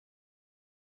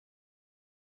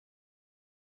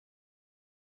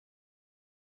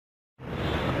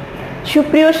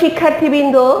সুপ্রিয়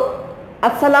শিক্ষার্থীবৃন্দ,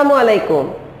 আসসালামু আলাইকুম।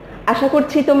 আশা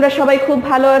করছি তোমরা সবাই খুব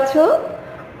ভালো আছো।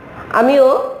 আমিও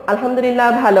আলহামদুলিল্লাহ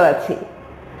ভালো আছি।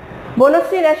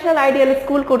 বনশ্রী ন্যাশনাল আইডিয়াল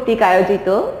স্কুল কর্তৃক আয়োজিত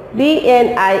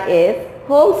BNIS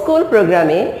হোম স্কুল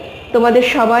প্রোগ্রামে তোমাদের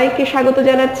সবাইকে স্বাগত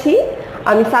জানাচ্ছি।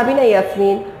 আমি সাবিনা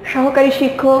ইয়াসমিন, সহকারী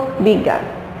শিক্ষক বিজ্ঞান।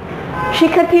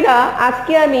 শিক্ষার্থীরা,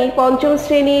 আজকে আমি পঞ্চম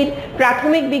শ্রেণীর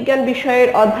প্রাথমিক বিজ্ঞান বিষয়ের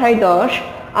অধ্যায় 10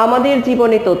 আমাদের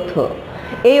জীবনে তথ্য,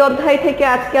 এই অধ্যায় থেকে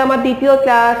আজকে আমার দ্বিতীয়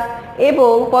ক্লাস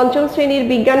এবং পঞ্চম শ্রেণীর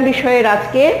বিজ্ঞান বিষয়ের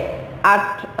আজকে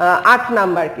 8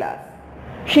 নাম্বার ক্লাস।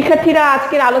 শিক্ষার্থীরা,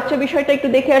 আজকের আলোচ্য বিষয়টা একটু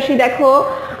দেখে আসি। দেখো,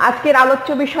 আজকের আলোচ্য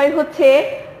বিষয় হচ্ছে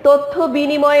তথ্য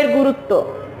বিনিময়ের গুরুত্ব।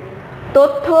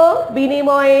 তথ্য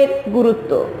বিনিময়ের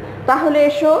গুরুত্ব। তাহলে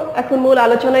এসো এখন মূল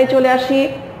আলোচনায় চলে আসি।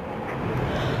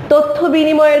 তথ্য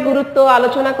বিনিময়ের গুরুত্ব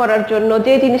আলোচনা করার জন্য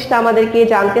যে জিনিসটা আমাদেরকে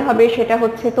জানতে হবে সেটা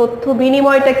হচ্ছে তথ্য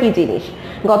বিনিময়টা কি জিনিস।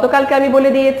 গতকালকে আমি বলে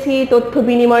দিয়েছি তথ্য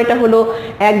বিনিময়টা হলো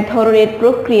এক ধরনের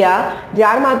প্রক্রিয়া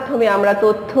যার মাধ্যমে আমরা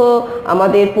তথ্য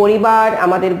আমাদের পরিবার,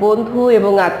 আমাদের বন্ধু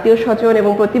এবং আত্মীয় স্বজন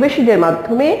এবং প্রতিবেশীদের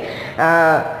মাধ্যমে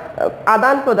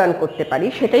আদান প্রদান করতে পারি,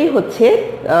 সেটাই হচ্ছে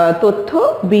তথ্য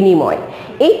বিনিময়।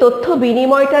 এই তথ্য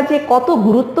বিনিময়টা যে কত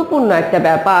গুরুত্বপূর্ণ একটা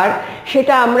ব্যাপার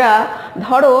সেটা আমরা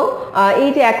ধরো এই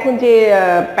যে এখন যে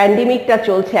প্যান্ডেমিকটা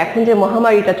চলছে, এখন যে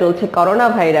মহামারীটা চলছে করোনা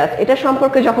ভাইরাস, এটা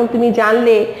সম্পর্কে যখন তুমি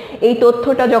জানলে, এই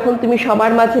তথ্যটা যখন তুমি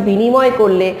সবার মাঝে বিনিময়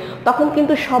করলে, তখন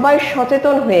কিন্তু সবাই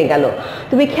সচেতন হয়ে গেল।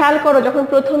 তুমি খেয়াল করো, যখন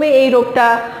প্রথমে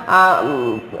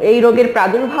এই রোগের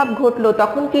প্রাদুর্ভাব ঘটলো,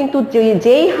 তখন কিন্তু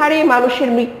যেই হারে মানুষের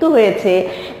মৃত্যু হয়েছে,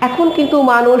 এখন কিন্তু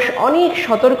মানুষ অনেক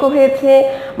সতর্ক হয়েছে,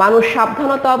 মানুষ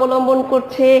সাবধানতা অবলম্বন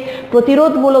করছে,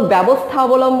 প্রতিরোধমূলক ব্যবস্থা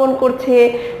অবলম্বন করছে,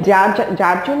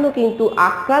 যার জন্য কিন্তু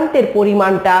আক্রান্তের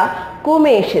পরিমাণটা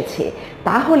কমে এসেছে।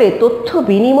 তাহলে তথ্য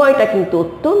বিনিময়টা কিন্তু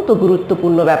অত্যন্ত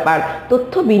গুরুত্বপূর্ণ ব্যাপার।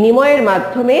 তথ্য বিনিময়ের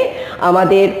মাধ্যমে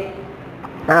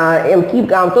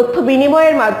তথ্য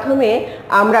বিনিময়ের মাধ্যমে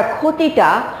আমরা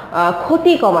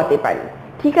ক্ষতি কমাতে পারি।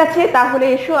 ঠিক আছে, তাহলে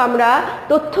এসো আমরা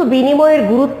তথ্য বিনিময়ের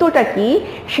গুরুত্বটা কি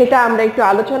সেটা আমরা একটু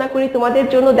আলোচনা করি তোমাদের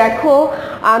জন্য। দেখো,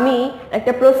 আমি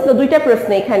দুইটা প্রশ্ন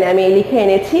এখানে আমি লিখে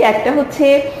এনেছি। একটা হচ্ছে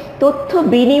তথ্য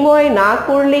বিনিময় না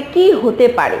করলে কি হতে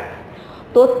পারে।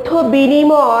 তথ্য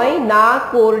বিনিময় না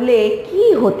করলে কি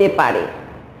হতে পারে,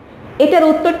 এটার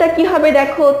উত্তরটা কি হবে?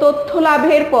 দেখো, তথ্য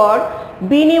লাভের পর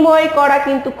বিনিময় করা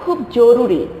কিন্তু খুব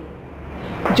জরুরি।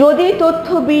 যদি তথ্য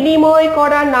বিনিময়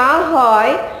করা না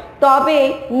হয় তবে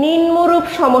নিম্নরূপ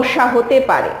সমস্যা হতে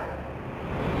পারে।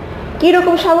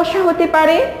 কিরকম সমস্যা হতে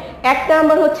পারে? এক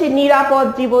নাম্বার হচ্ছে নিরাপদ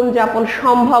জীবনযাপন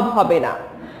সম্ভব হবে না।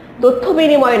 তথ্য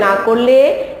বিনিময় না করলে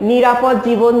নিরাপদ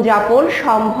জীবনযাপন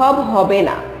সম্ভব হবে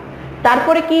না।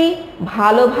 তারপরে কি?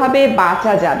 ভালোভাবে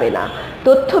বাঁচা যাবে না।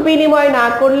 তথ্য বিনিময় না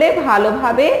করলে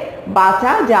ভালোভাবে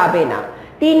বাঁচা যাবে না।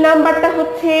 3 নাম্বারটা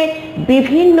হচ্ছে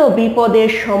বিভিন্ন বিপদের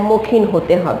সম্মুখীন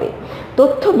হতে হবে।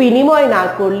 তথ্য বিনিময় না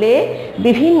করলে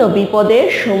বিভিন্ন বিপদের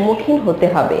সম্মুখীন হতে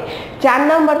হবে। 4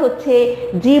 নাম্বার হচ্ছে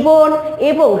জীবন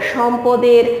এবং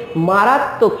সম্পদের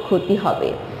মারাত্মক ক্ষতি হবে।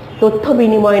 তথ্য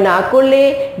বিনিময় না করলে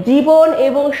জীবন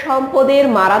এবং সম্পদের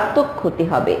মারাত্মক ক্ষতি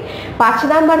হবে। 5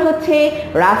 নাম্বার হচ্ছে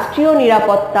রাষ্ট্রীয়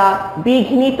নিরাপত্তা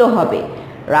বিঘ্নিত হবে।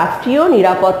 রাষ্ট্রীয়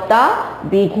নিরাপত্তা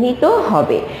বিঘ্নিত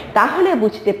হবে। তাহলে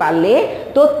বুঝতে পারলে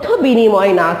তথ্য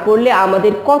বিনিময় না করলে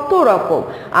আমাদের কত রকম,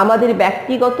 আমাদের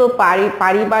ব্যক্তিগত,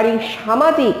 পারিবারিক,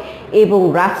 সামাজিক এবং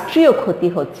রাষ্ট্রীয় ক্ষতি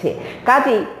হচ্ছে।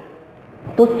 কাজেই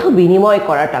তথ্য বিনিময়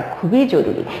করাটা খুবই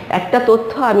জরুরি। একটা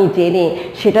তথ্য আমি জেনে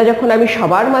সেটা যখন আমি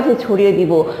সবার মাঝে ছড়িয়ে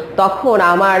দিব, তখন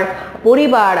আমার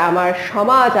পরিবার, আমার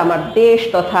সমাজ, আমার দেশ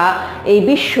তথা এই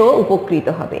বিশ্ব উপকৃত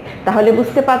হবে। তাহলে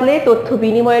বুঝতে পারলে তথ্য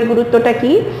বিনিময়ের গুরুত্বটা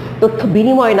কি। তথ্য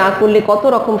বিনিময় না করলে কত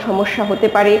রকম সমস্যা হতে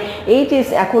পারে। এই যে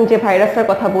এখন যে ভাইরাসটার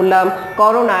কথা বললাম,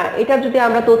 করোনা, এটা যদি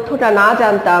আমরা তথ্যটা না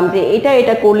জানতাম যে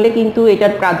এটা করলে কিন্তু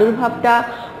এটার প্রাদুর্ভাবটা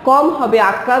কম হবে,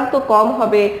 আক্রান্ত কম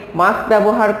হবে, মাস্ক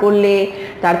ব্যবহার করলে,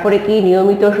 তারপরে কি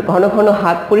নিয়মিত ঘন ঘন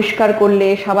হাত পরিষ্কার করলে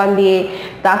সাবান দিয়ে,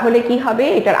 তাহলে কি হবে?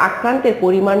 এটার আক্রান্তের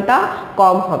পরিমাণটা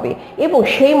কম হবে। এবং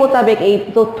সেই মোতাবেক এই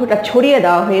তথ্যটা ছড়িয়ে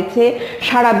দেওয়া হয়েছে,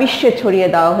 সারা বিশ্বে ছড়িয়ে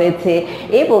দেওয়া হয়েছে,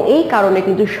 এবং এই কারণে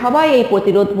কিন্তু সবাই এই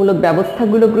প্রতিরোধমূলক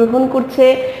ব্যবস্থাগুলো গ্রহণ করছে,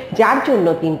 যার জন্য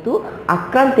কিন্তু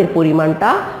আক্রান্তের পরিমাণটা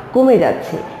কমে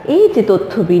যাচ্ছে। এই যে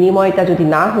তথ্য বিনিময়টা যদি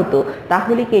না হতো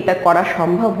তাহলে কি এটা করা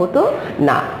সম্ভব হতো?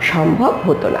 না, সম্ভব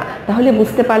হতো না। তাহলে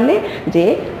বুঝতে পারলে যে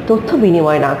তথ্য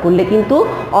বিনিময় না করলে কিন্তু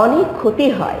অনেক ক্ষতি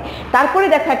হয়। তারপরে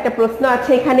দেখো, একটা প্রশ্ন আছে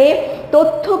এখানে,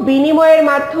 তথ্য বিনিময়ের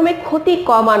মাধ্যমে ক্ষতি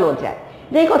কমানো যায়।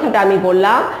 যে কথাটা আমি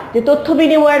বললাম যে তথ্য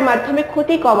বিনিময়ের মাধ্যমে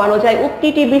ক্ষতি কমানো যায়,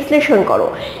 উক্তিটি বিশ্লেষণ করো।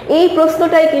 এই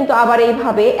প্রশ্নটাই কিন্তু আবার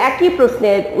এইভাবে একই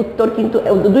প্রশ্নের উত্তর কিন্তু,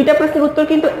 দুইটা প্রশ্নের উত্তর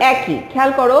কিন্তু একই,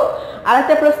 খেয়াল করো।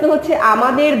 আরেকটা প্রশ্ন হচ্ছে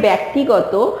আমাদের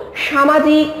ব্যক্তিগত,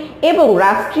 সামাজিক এবং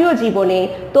রাষ্ট্রীয় জীবনে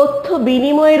তথ্য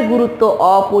বিনিময়ের গুরুত্ব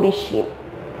অপরিসীম,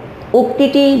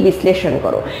 উক্তিটি বিশ্লেষণ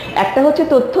করো। একটা হচ্ছে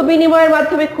তথ্য বিনিময়ের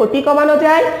মাধ্যমে ক্ষতি কমানো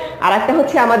যায়, আর একটা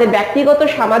হচ্ছে আমাদের ব্যক্তিগত,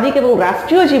 সামাজিক এবং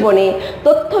রাষ্ট্রীয় জীবনে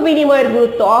তথ্য বিনিময়ের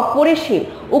গুরুত্ব অপরিসীম,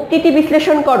 উক্তিটি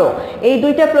বিশ্লেষণ করো। এই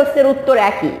দুইটা প্রশ্নের উত্তর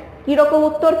একই। কি রকম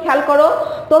উত্তর খেয়াল করো।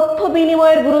 তথ্য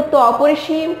বিনিময়ের গুরুত্ব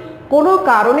অপরিসীম, কোনো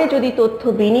কারণে যদি তথ্য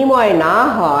বিনিময় না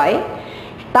হয়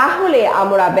তাহলে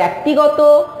আমরা ব্যক্তিগত,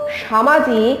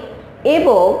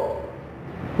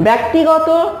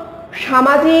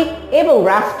 সামাজিক এবং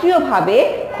রাষ্ট্রীয়ভাবে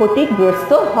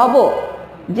ক্ষতিগ্রস্ত হব।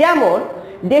 যেমন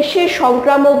দেশে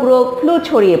সংক্রামক রোগ ফ্লু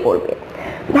ছড়িয়ে পড়বে।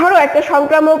 ধরো একটা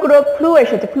সংক্রামক রোগ ফ্লু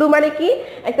এসেছে, ফ্লু মানে কি,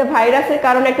 একটা ভাইরাসের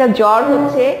কারণে একটা জ্বর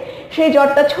হচ্ছে, সেই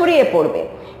জ্বরটা ছড়িয়ে পড়বে।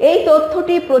 এই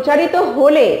তথ্যটি প্রচারিত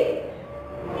হলে,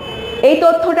 এই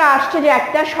তথ্যটা আসছে যে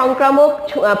একটা সংক্রামক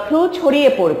ফ্লু ছড়িয়ে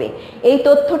পড়বে, এই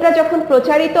তথ্যটা যখন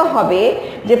প্রচারিত হবে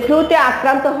যে ফ্লুতে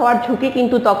আক্রান্ত হওয়ার ঝুঁকি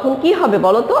কিন্তু তখন কি হবে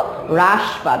বলতো, হ্রাস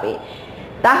পাবে।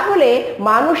 তাহলে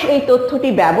মানুষ এই তথ্যটি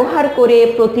ব্যবহার করে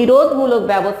প্রতিরোধমূলক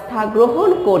ব্যবস্থা গ্রহণ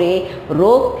করে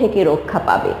রোগ থেকে রক্ষা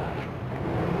পাবে।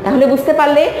 তাহলে বুঝতে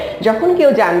পারলে, যখন কেউ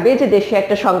জানবে যে দেশে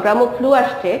একটা সংক্রামক ফ্লু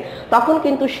আসছে, তখন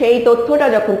কিন্তু সেই তথ্যটা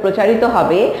যখন প্রচারিত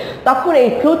হবে তখন এই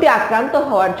ফ্লুতে আক্রান্ত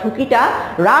হওয়ার ঝুঁকিটা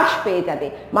হ্রাস পেয়ে যাবে।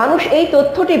 মানুষ এই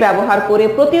তথ্যটি ব্যবহার করে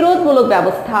প্রতিরোধমূলক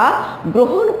ব্যবস্থা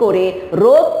গ্রহণ করে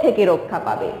রোগ থেকে রক্ষা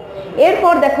পাবে।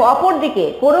 এরপর দেখো, অপরদিকে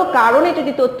কোনো কারণে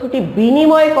যদি তথ্যটি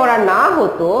বিনিময় করা না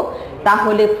হতো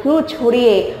তাহলে ফ্লু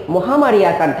ছড়িয়ে মহামারী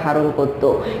আকার ধারণ করত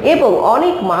এবং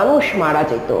অনেক মানুষ মারা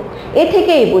যেত। এ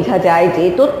থেকেই বোঝা যায় যে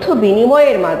তথ্য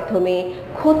বিনিময়ের মাধ্যমে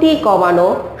ক্ষতি কমানো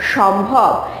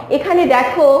সম্ভব। এখানে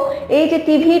দেখো, এই যে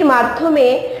টিভির মাধ্যমে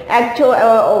একজন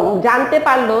জানতে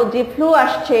পারলো যে ফ্লু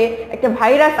আসছে, একটা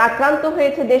ভাইরাস আক্রান্ত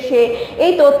হয়েছে দেশে,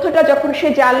 এই তথ্যটা যখন সে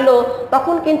জানলো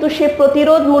তখন কিন্তু সে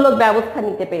প্রতিরোধমূলক ব্যবস্থা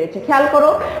নিতে পেরেছে। খেয়াল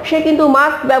করো, সে কিন্তু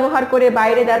মাস্ক ব্যবহার করে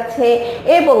বাইরে যাচ্ছে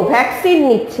এবং ভ্যাকসিন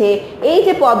নিচ্ছে। এই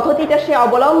যে পদ্ধতিটা সে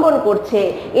অবলম্বন করছে,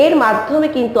 এর মাধ্যমে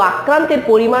কিন্তু আক্রান্তের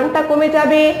পরিমাণটা কমে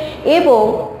যাবে এবং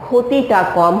ক্ষতিটা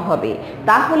কম হবে।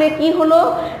 তাহলে কি হলো,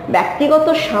 ব্যক্তিগত,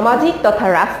 সামাজিক তথা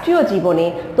রাষ্ট্রীয় জীবনে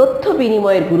তথ্য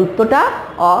বিনিময়ের গুরুত্বটা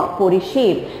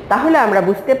অপরিসীম। তাহলে আমরা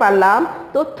বুঝতে পারলাম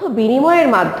তথ্য বিনিময়ের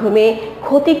মাধ্যমে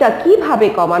ক্ষতিটা কিভাবে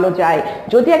কমানো যায়।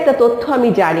 যদি একটা তথ্য আমি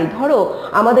জানি, ধরো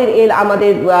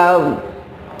আমাদের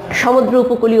সমুদ্র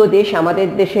উপকূলীয় দেশ, আমাদের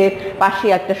দেশের পাশে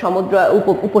একটা সমুদ্র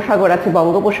উপসাগর আছে,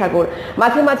 বঙ্গোপসাগর,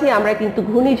 মাঝে মাঝে আমরা কিন্তু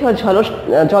ঘূর্ণিঝড়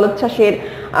জলোচ্ছ্বাসের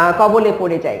কবলে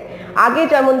পড়ে যাই। আগে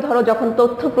যেমন ধরো যখন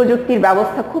তথ্য প্রযুক্তির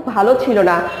ব্যবস্থা খুব ভালো ছিল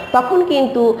না, তখন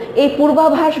কিন্তু এই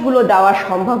পূর্বাভাসগুলো দেওয়া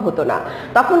সম্ভব হতো না।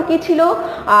 তখন কি ছিল,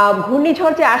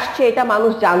 ঘূর্ণিঝড় যে আসছে এটা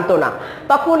মানুষ জানতো না।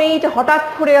 তখন এই যে হঠাৎ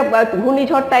করে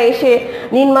ঘূর্ণিঝড়টা এসে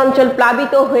নিম্নাঞ্চল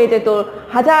প্লাবিত হয়ে যেত,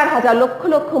 হাজার হাজার লক্ষ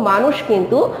লক্ষ মানুষ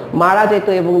কিন্তু মারা যেত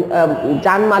এবং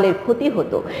জানমালের ক্ষতি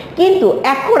হতো। কিন্তু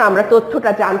এখন আমরা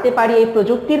তথ্যটা জানতে পারি এই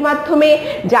প্রযুক্তির মাধ্যমে।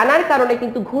 জানার কারণে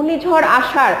কিন্তু ঘূর্ণিঝড়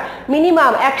আসার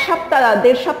মিনিমাম 1 সপ্তাহ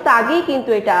 1.5 সপ্তাহ আগেই কিন্তু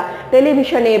এটা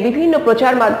টেলিভিশনে বিভিন্ন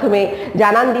প্রচার মাধ্যমে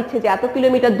জানান দিচ্ছে যে এত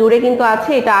কিলোমিটার দূরে কিন্তু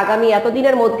আছে, এটা আগামী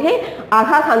এতদিনের মধ্যে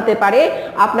আঘাত হানতে পারে,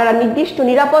 আপনারা নির্দিষ্ট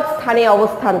নিরাপদ স্থানে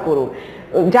অবস্থান করুন।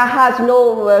 জাহাজ,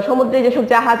 সমুদ্রে যেসব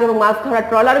জাহাজ এবং মাছ ধরার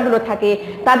ট্রলারগুলো থাকে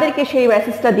তাদেরকে সেই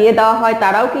মেসেজটা দিয়ে দেওয়া হয়,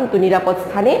 তারাও কিন্তু নিরাপদ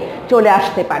স্থানে চলে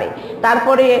আসতে পারে।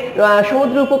 তারপরে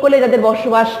সমুদ্র উপকূলে যাদের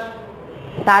বসবাস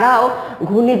তারাও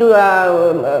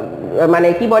মানে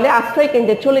কি বলে, আশ্রয়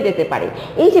কেন্দ্রে চলে যেতে পারে।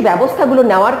 এই যে ব্যবস্থাগুলো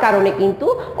নেওয়ার কারণে কিন্তু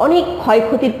অনেক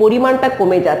ক্ষয়ক্ষতির পরিমাণটা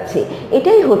কমে যাচ্ছে।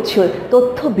 এটাই হচ্ছে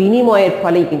তথ্য বিনিময়ের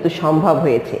ফলেই কিন্তু সম্ভব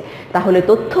হয়েছে। তাহলে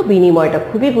তথ্য বিনিময়টা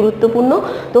খুবই গুরুত্বপূর্ণ।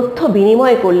 তথ্য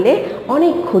বিনিময় করলে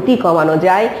অনেক ক্ষতি কমানো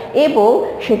যায় এবং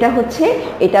সেটা হচ্ছে,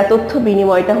 এটা তথ্য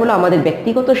বিনিময়টা হলো আমাদের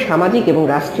ব্যক্তিগত, সামাজিক এবং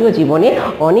রাষ্ট্রীয় জীবনে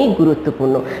অনেক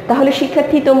গুরুত্বপূর্ণ। তাহলে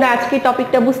শিক্ষার্থী, তোমরা আজকে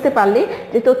টপিকটা বুঝতে পারলে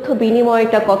যে তথ্য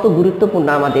বিনিময়টা কত গুরুত্বপূর্ণ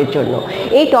আমাদের জন্য।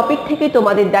 এই টপিক থেকে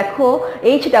তোমাদের দেখো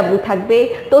HW থাকবে,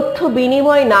 তথ্য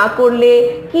বিনিময় না করলে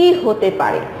কি হতে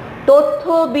পারে। তথ্য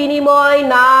বিনিময়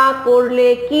না করলে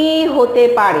কি হতে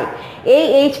পারে, এই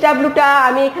HWটা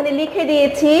আমি এখানে লিখে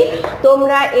দিয়েছি।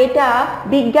 তোমরা এটা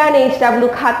বিজ্ঞান HW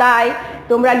খাতায়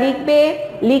তোমরা লিখবে,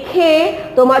 লিখে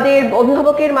তোমাদের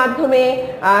অভিভাবকের মাধ্যমে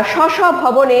স্ব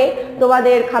ভবনে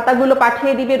তোমাদের খাতাগুলো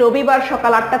পাঠিয়ে দিবে রবিবার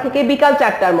সকাল 8টা থেকে বিকাল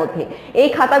 4টার মধ্যে। এই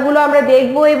খাতাগুলো আমরা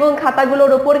দেখব এবং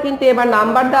খাতাগুলোর ওপর কিন্তু এবার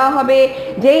নাম্বার দেওয়া হবে,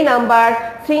 যেই নাম্বার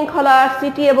শৃঙ্খলা,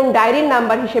 সিটি এবং ডায়েরির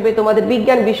নাম্বার হিসেবে তোমাদের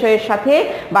বিজ্ঞান বিষয়ের সাথে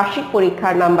বার্ষিক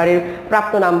পরীক্ষার নাম্বারের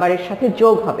প্রাপ্ত নাম্বারের সাথে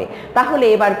যোগ হবে। তাহলে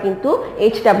এবার কিন্তু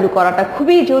HW করাটা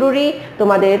খুবই জরুরি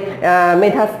তোমাদের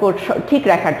মেধা স্কোর ঠিক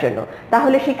রাখার জন্য।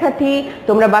 তাহলে শিক্ষার্থী,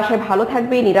 তোমরা বাসায় ভালো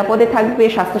থাকবে, নিরাপদে থাকবে,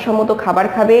 স্বাস্থ্যসম্মত খাবার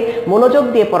খাবে, মনোযোগ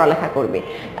দিয়ে পড়ালেখা করবে।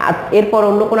 আর এরপর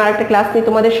অন্য কোনো আরেকটা ক্লাস নিয়ে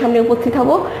তোমাদের সামনে উপস্থিত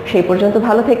হব। সেই পর্যন্ত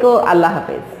ভালো থেকো। আল্লাহ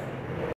হাফেজ।